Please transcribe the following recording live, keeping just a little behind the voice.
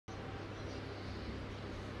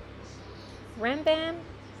Rambam,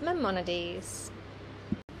 Maimonides.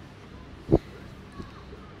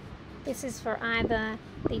 This is for either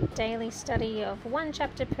the daily study of 1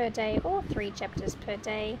 chapter per day or 3 chapters per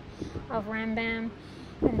day of Rambam,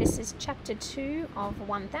 and this is chapter 2 of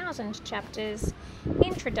 1000 chapters,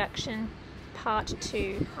 Introduction, part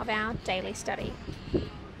 2 of our daily study.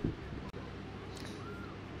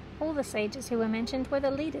 All the sages who were mentioned were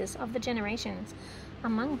the leaders of the generations.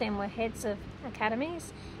 Among them were heads of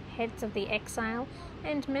academies, heads of the exile,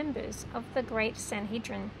 and members of the great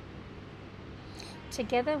Sanhedrin.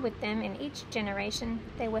 Together with them in each generation,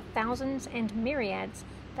 there were thousands and myriads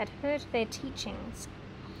that heard their teachings.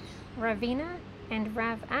 Ravina and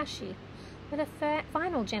Rav Ashi were the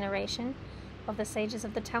final generation of the sages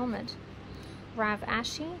of the Talmud. Rav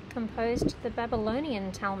Ashi composed the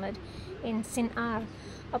Babylonian Talmud in Sinar,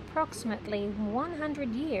 approximately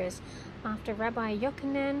 100 years after Rabbi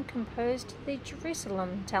Yochanan composed the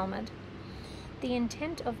Jerusalem Talmud. The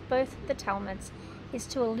intent of both the Talmuds is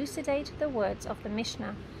to elucidate the words of the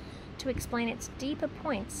Mishnah, to explain its deeper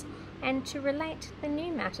points, and to relate the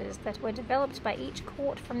new matters that were developed by each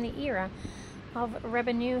court from the era of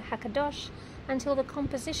Rabbanu HaKadosh until the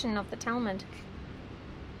composition of the Talmud.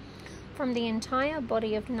 From the entire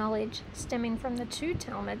body of knowledge stemming from the two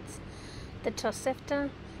Talmuds, the Tosefta,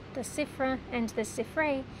 the Sifra, and the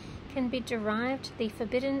Sifrei, can be derived the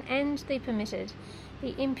forbidden and the permitted,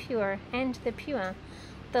 the impure and the pure,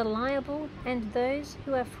 the liable and those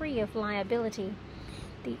who are free of liability,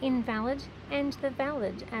 the invalid and the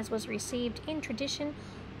valid, as was received in tradition,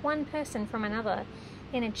 one person from another,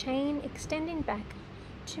 in a chain extending back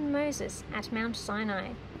to Moses at Mount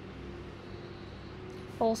Sinai.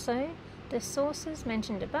 Also, the sources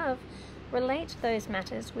mentioned above relate those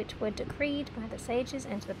matters which were decreed by the sages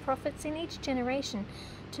and the prophets in each generation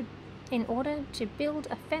in order to build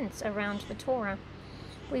a fence around the Torah.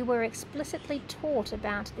 We were explicitly taught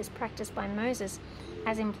about this practice by Moses,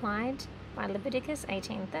 as implied by Leviticus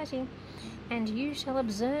 18:30, and you shall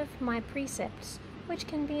observe my precepts, which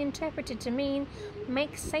can be interpreted to mean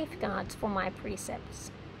make safeguards for my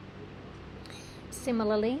precepts.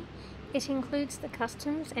 Similarly, it includes the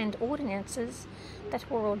customs and ordinances that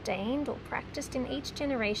were ordained or practiced in each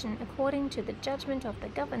generation according to the judgment of the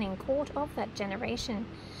governing court of that generation.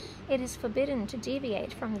 It is forbidden to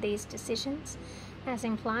deviate from these decisions, as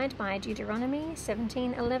implied by Deuteronomy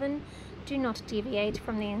 17:11, do not deviate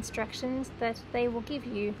from the instructions that they will give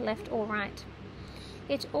you left or right.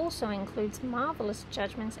 It also includes marvelous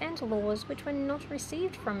judgments and laws which were not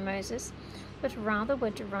received from Moses, but rather were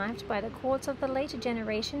derived by the courts of the later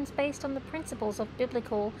generations based on the principles of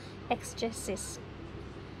biblical exegesis.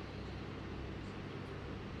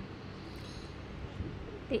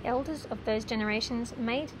 The elders of those generations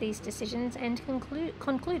made these decisions and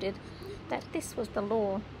concluded that this was the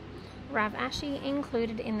law. Rav Ashi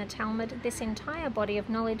included in the Talmud this entire body of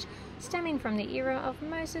knowledge stemming from the era of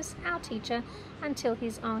Moses, our teacher, until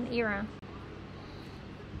his own era.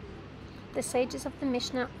 The sages of the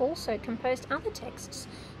Mishnah also composed other texts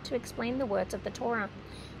to explain the words of the Torah.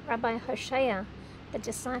 Rabbi Hoshea, the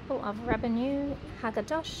disciple of Rabbanu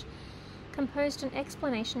HaKadosh, composed an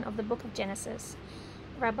explanation of the book of Genesis.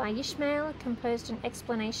 Rabbi Ishmael composed an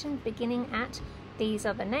explanation beginning at "These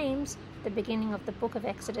are the names," the beginning of the book of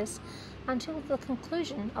Exodus, until the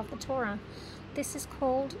conclusion of the Torah. This is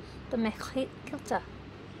called the Mechilta.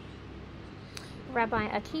 Rabbi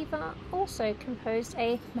Akiva also composed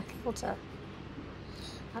a Mechilta.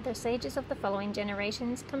 Other sages of the following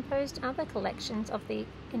generations composed other collections of the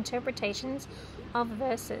interpretations of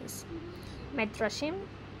verses. Medrashim.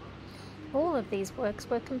 All of these works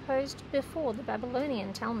were composed before the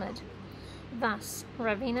Babylonian Talmud. Thus,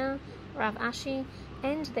 Ravina, Rav Ashi,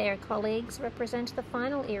 and their colleagues represent the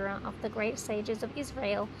final era of the great sages of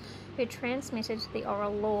Israel who transmitted the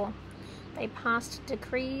oral law. They passed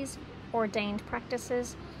decrees, ordained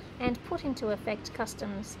practices, and put into effect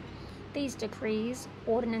customs. These decrees,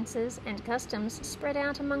 ordinances, and customs spread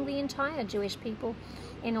out among the entire Jewish people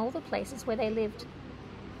in all the places where they lived.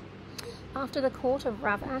 After the court of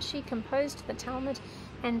Rav Ashi composed the Talmud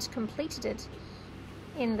and completed it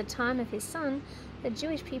in the time of his son, the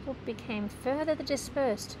Jewish people became further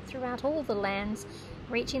dispersed throughout all the lands,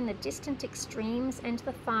 reaching the distant extremes and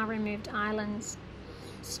the far-removed islands.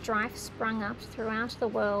 Strife sprung up throughout the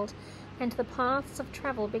world, and the paths of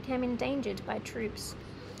travel became endangered by troops.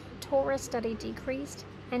 Torah study decreased,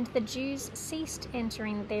 and the Jews ceased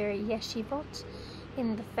entering their yeshivot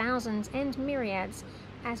in the thousands and myriads,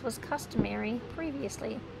 as was customary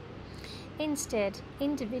previously. Instead,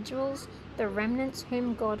 individuals, the remnants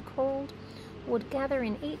whom God called, would gather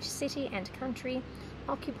in each city and country,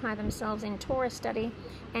 occupy themselves in Torah study,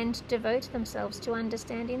 and devote themselves to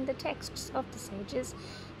understanding the texts of the sages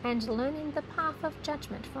and learning the path of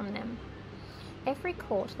judgment from them. Every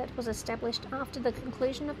court that was established after the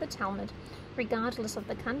conclusion of the Talmud, regardless of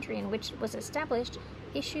the country in which it was established,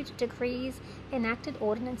 issued decrees, enacted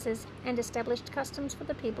ordinances, and established customs for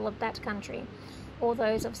the people of that country, or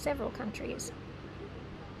those of several countries.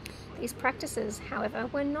 These practices, however,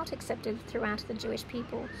 were not accepted throughout the Jewish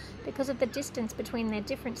people because of the distance between their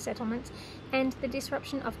different settlements and the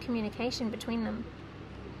disruption of communication between them.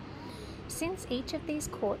 Since each of these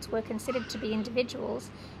courts were considered to be individuals,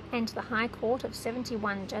 and the High Court of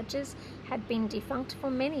 71 judges had been defunct for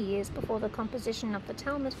many years before the composition of the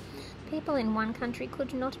Talmud, people in one country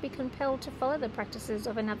could not be compelled to follow the practices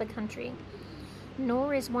of another country.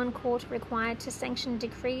 Nor is one court required to sanction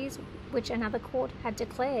decrees which another court had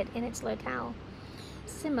declared in its locale.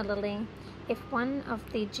 Similarly, if one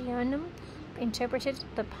of the Geonim interpreted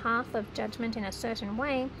the path of judgment in a certain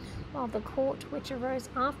way, while the court which arose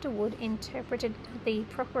afterward interpreted the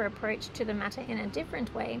proper approach to the matter in a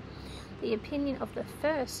different way, the opinion of the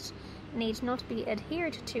first need not be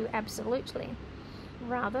adhered to absolutely.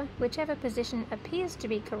 Rather, whichever position appears to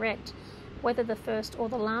be correct, whether the first or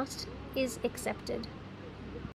the last, is accepted.